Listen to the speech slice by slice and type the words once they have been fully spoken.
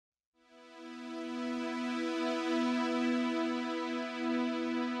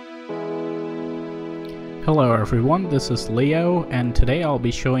Hello everyone, this is Leo, and today I'll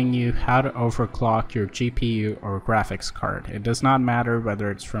be showing you how to overclock your GPU or graphics card. It does not matter whether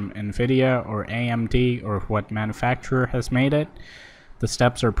it's from NVIDIA or AMD or what manufacturer has made it. The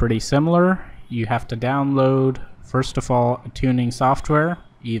steps are pretty similar. You have to download, first of all, a tuning software,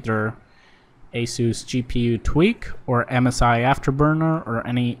 either ASUS GPU Tweak or MSI Afterburner or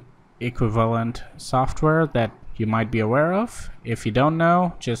any equivalent software that you might be aware of. If you don't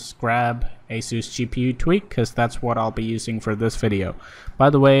know, just grab ASUS GPU Tweak, because that's what I'll be using for this video. By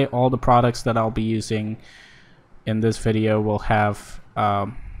the way, all the products that I'll be using in this video will have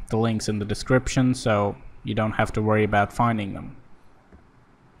the links in the description, so you don't have to worry about finding them.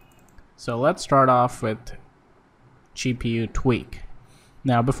 So let's start off with GPU Tweak.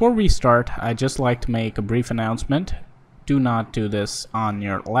 Now before we start, I'd just like to make a brief announcement. Do not do this on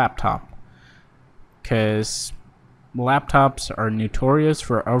your laptop, because laptops are notorious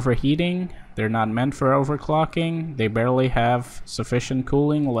for overheating. They're not meant for overclocking. They barely have sufficient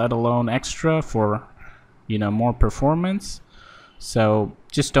cooling, let alone extra for, more performance. So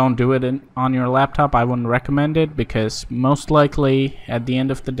just don't do it on your laptop. I wouldn't recommend it, because most likely at the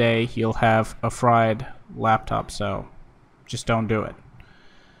end of the day you'll have a fried laptop, so just don't do it.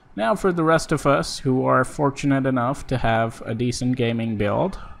 Now for the rest of us who are fortunate enough to have a decent gaming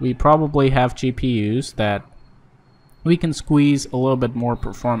build, we probably have GPUs that we can squeeze a little bit more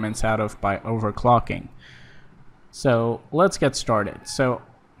performance out of by overclocking. So let's get started. So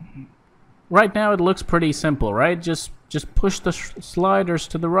right now it looks pretty simple, right? Just push the sliders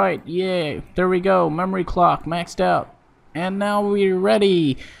to the right. Yay, there we go, memory clock maxed out. And now we're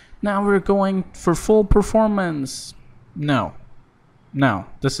ready. Now we're going for full performance. No,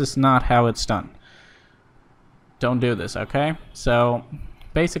 this is not how it's done. Don't do this, okay? So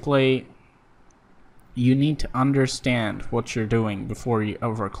basically, you need to understand what you're doing before you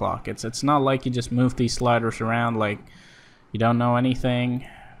overclock. It's not like you just move these sliders around like you don't know anything.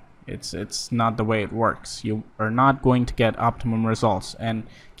 It's not the way it works. You are not going to get optimum results. And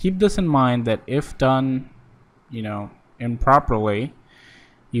keep this in mind that if done, improperly,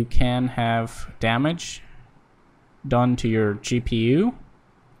 you can have damage done to your GPU,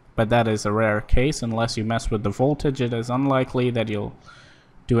 but that is a rare case. Unless you mess with the voltage, it is unlikely that you'll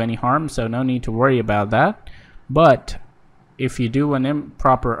do any harm, so no need to worry about that. But if you do an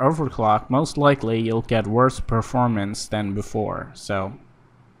improper overclock, most likely you'll get worse performance than before, so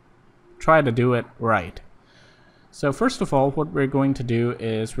try to do it right. So first of all, what we're going to do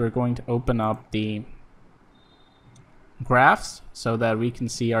is we're going to open up the graphs so that we can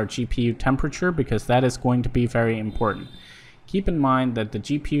see our GPU temperature, because that is going to be very important. Keep in mind that the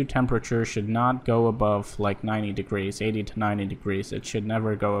GPU temperature should not go above like 90 degrees, 80 to 90 degrees. It should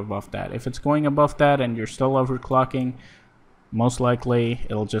never go above that. If it's going above that and you're still overclocking, most likely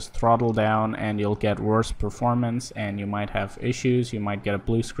it'll just throttle down and you'll get worse performance and you might have issues. You might get a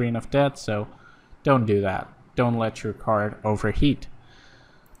blue screen of death, so don't do that. Don't let your card overheat.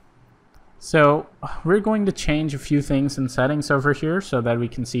 So we're going to change a few things in settings over here so that we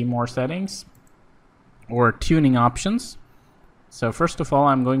can see more settings or tuning options. So first of all,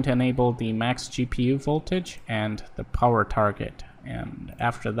 I'm going to enable the max GPU voltage and the power target. And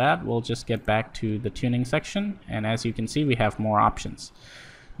after that, we'll just get back to the tuning section. And as you can see, we have more options.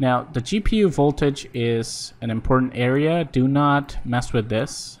 Now, the GPU voltage is an important area. Do not mess with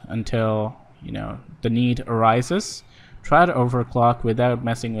this until, the need arises. Try to overclock without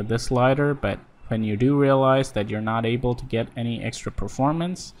messing with this slider, but when you do realize that you're not able to get any extra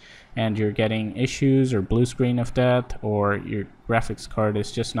performance and you're getting issues or blue screen of death, or your graphics card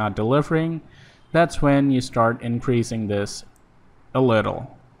is just not delivering, that's when you start increasing this a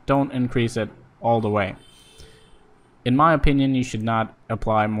little. Don't increase it all the way. In my opinion, you should not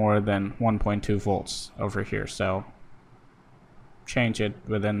apply more than 1.2 volts over here, so change it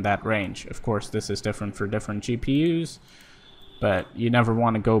within that range. Of course, this is different for different GPUs, but you never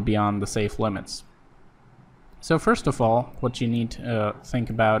want to go beyond the safe limits. So first of all, what you need to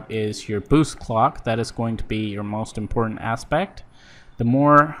think about is your boost clock. That is going to be your most important aspect. The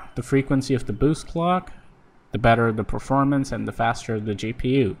more the frequency of the boost clock, the better the performance and the faster the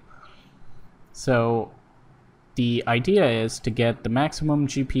GPU. So the idea is to get the maximum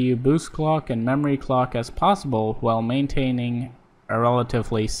GPU boost clock and memory clock as possible while maintaining a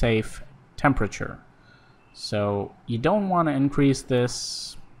relatively safe temperature. So you don't want to increase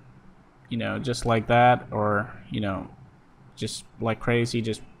this, just like that, or, just like crazy,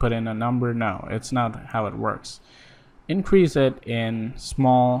 just put in a number. No, it's not how it works. Increase it in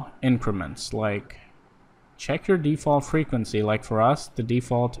small increments, like check your default frequency. Like for us, the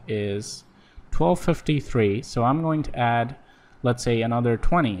default is 1253, so I'm going to add, let's say, another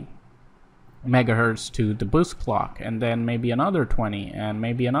 20. megahertz to the boost clock, and then maybe another 20 and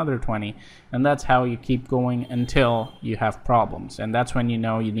maybe another 20, and that's how you keep going until you have problems, and that's when you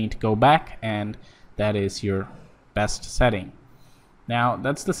know you need to go back, and that is your best setting. Now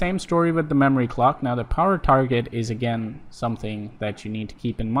that's the same story with the memory clock. Now the power target is again something that you need to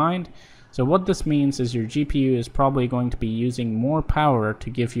keep in mind. So what this means is your GPU is probably going to be using more power to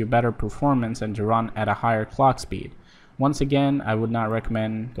give you better performance and to run at a higher clock speed. Once again, I would not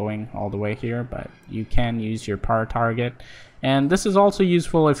recommend going all the way here, but you can use your power target. And this is also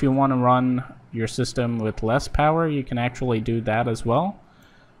useful if you want to run your system with less power. You can actually do that as well.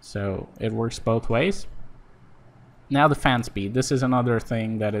 So it works both ways. Now the fan speed. This is another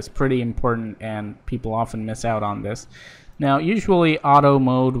thing that is pretty important and people often miss out on this. Now usually auto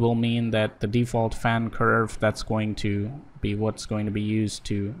mode will mean that the default fan curve, that's going to be what's going to be used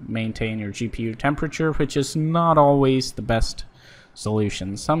to maintain your GPU temperature, which is not always the best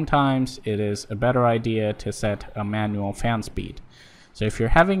solution. Sometimes it is a better idea to set a manual fan speed. So if you're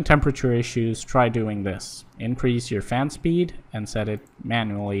having temperature issues, try doing this. Increase your fan speed and set it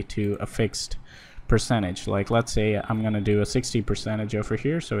manually to a fixed percentage. Like let's say I'm going to do a 60% over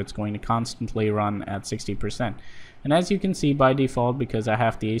here, so it's going to constantly run at 60%. And as you can see, by default, because I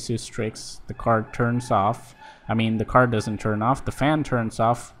have the ASUS Strix, the card turns off. I mean, the card doesn't turn off, the fan turns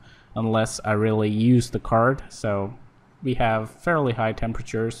off unless I really use the card. So we have fairly high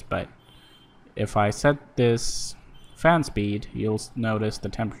temperatures, but if I set this fan speed, you'll notice the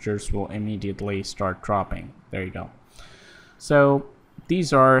temperatures will immediately start dropping. There you go. So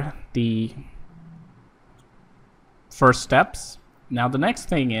these are the first steps. Now the next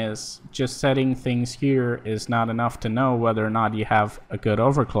thing is, just setting things here is not enough to know whether or not you have a good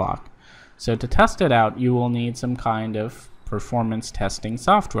overclock. So to test it out, you will need some kind of performance testing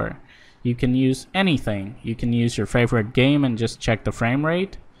software. You can use anything. You can use your favorite game and just check the frame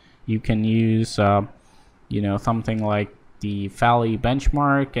rate. You can use something like the Valley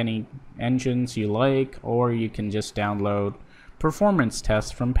benchmark, any engines you like, or you can just download performance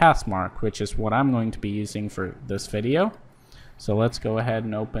tests from Passmark, which is what I'm going to be using for this video. So let's go ahead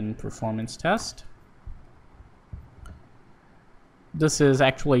and open performance test. This is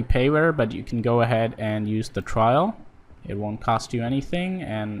actually payware, but you can go ahead and use the trial. It won't cost you anything,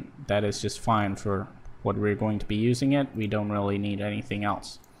 and that is just fine for what we're going to be using it. We don't really need anything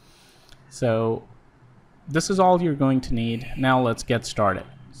else. So this is all you're going to need. Now let's get started.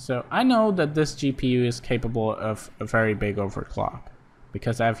 So I know that this GPU is capable of a very big overclock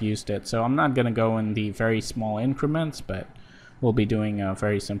because I've used it. So I'm not going to go in the very small increments, but we'll be doing a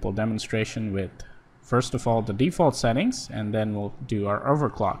very simple demonstration with, first of all, the default settings, and then we'll do our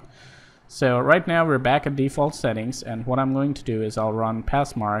overclock. So right now we're back at default settings, and what I'm going to do is I'll run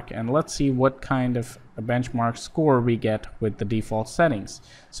Passmark, and let's see what kind of a benchmark score we get with the default settings,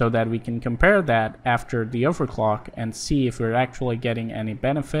 so that we can compare that after the overclock and see if we're actually getting any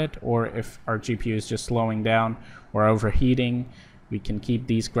benefit or if our GPU is just slowing down or overheating. We can keep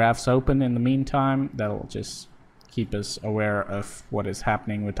these graphs open in the meantime. That'll just keep us aware of what is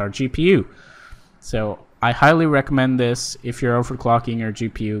happening with our GPU. So I highly recommend this. If you're overclocking your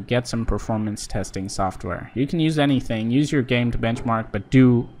GPU, get some performance testing software. You can use anything, use your game to benchmark, but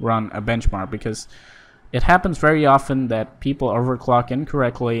do run a benchmark, because it happens very often that people overclock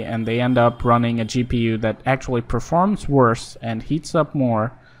incorrectly and they end up running a GPU that actually performs worse and heats up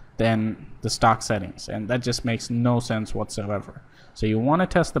more than the stock settings, and that just makes no sense whatsoever. So you want to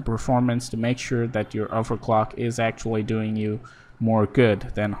test the performance to make sure that your overclock is actually doing you more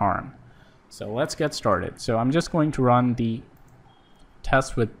good than harm. So let's get started. So I'm just going to run the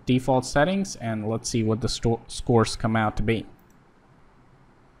test with default settings, and let's see what the scores come out to be.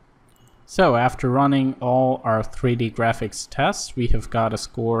 So after running all our 3D graphics tests, we have got a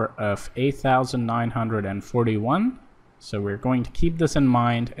score of 8,941. So we're going to keep this in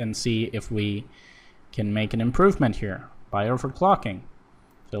mind and see if we can make an improvement here by overclocking.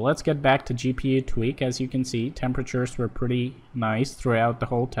 So let's get back to GPU Tweak. As you can see, temperatures were pretty nice throughout the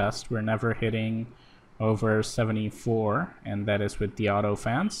whole test. We're never hitting over 74, and that is with the auto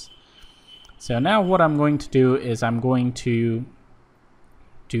fans. So now what I'm going to do is I'm going to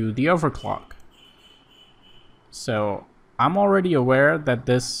do the overclock. So I'm already aware that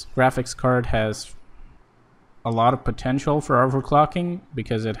this graphics card has a lot of potential for overclocking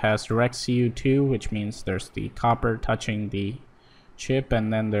because it has direct CU2, which means there's the copper touching the chip,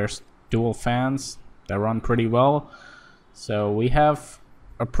 and then there's dual fans that run pretty well. So we have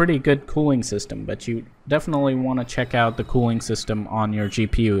a pretty good cooling system, but you definitely want to check out the cooling system on your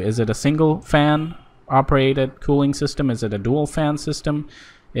GPU. Is it a single fan operated cooling system? Is it a dual fan system?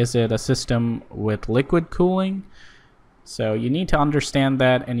 Is it a system with liquid cooling? So you need to understand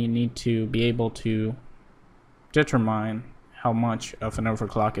that, and you need to be able to determine how much of an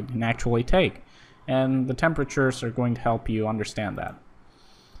overclock it can actually take. And the temperatures are going to help you understand that.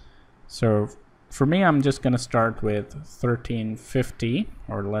 So for me, I'm just going to start with 1350,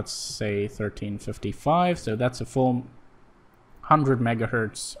 or let's say 1355. So that's a full 100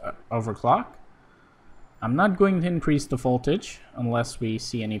 megahertz overclock. I'm not going to increase the voltage unless we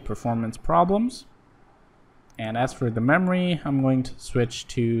see any performance problems. And as for the memory, I'm going to switch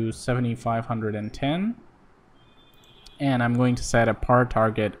to 7510. And I'm going to set a par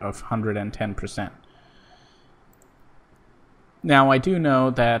target of 110%. Now I do know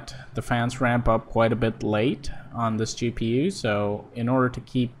that the fans ramp up quite a bit late on this GPU, so in order to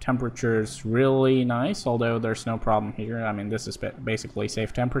keep temperatures really nice, although there's no problem here, I mean this is basically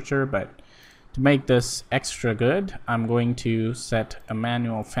safe temperature, but to make this extra good, I'm going to set a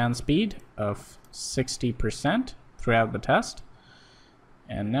manual fan speed of 60% throughout the test.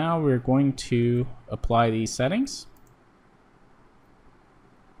 And now we're going to apply these settings.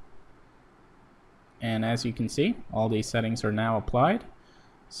 And as you can see, all these settings are now applied.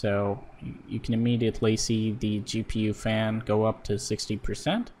 So you can immediately see the GPU fan go up to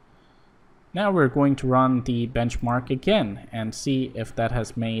 60%. Now we're going to run the benchmark again and see if that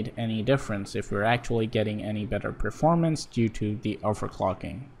has made any difference, if we're actually getting any better performance due to the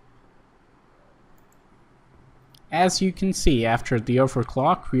overclocking. As you can see, after the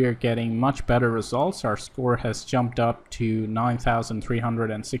overclock, we are getting much better results. Our score has jumped up to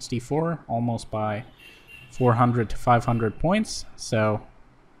 9,364, almost by 400 to 500 points. So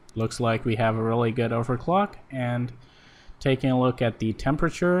looks like we have a really good overclock. And taking a look at the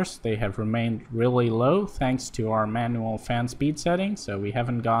temperatures, they have remained really low thanks to our manual fan speed setting. So we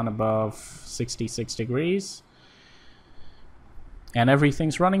haven't gone above 66 degrees. And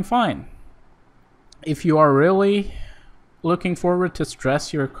everything's running fine. If you are really looking forward to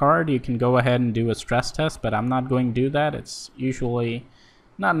stress your card, you can go ahead and do a stress test, but I'm not going to do that. It's usually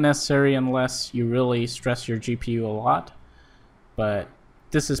not necessary unless you really stress your GPU a lot. But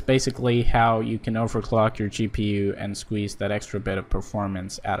this is basically how you can overclock your GPU and squeeze that extra bit of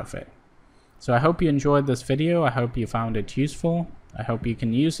performance out of it. So I hope you enjoyed this video. I hope you found it useful. I hope you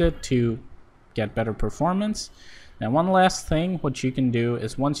can use it to get better performance. Now one last thing, what you can do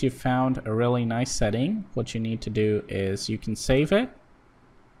is once you've found a really nice setting, what you need to do is you can save it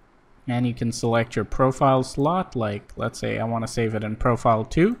and you can select your profile slot. Like let's say I want to save it in profile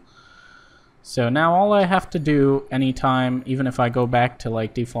 2. So now all I have to do anytime, even if I go back to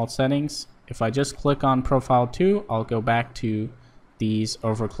like default settings, if I just click on profile 2, I'll go back to these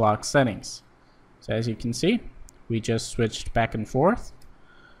overclock settings. So as you can see, we just switched back and forth.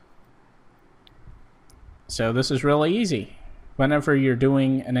 So this is really easy. Whenever you're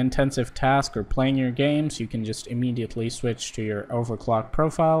doing an intensive task or playing your games, you can just immediately switch to your overclock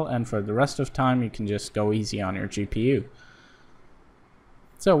profile, and for the rest of time you can just go easy on your GPU.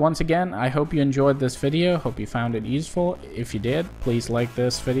 So once again, I hope you enjoyed this video, hope you found it useful. If you did, please like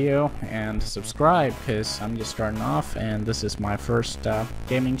this video and subscribe, because I'm just starting off and this is my first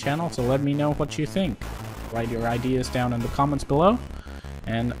gaming channel, so let me know what you think. Write your ideas down in the comments below,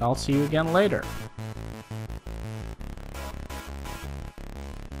 and I'll see you again later.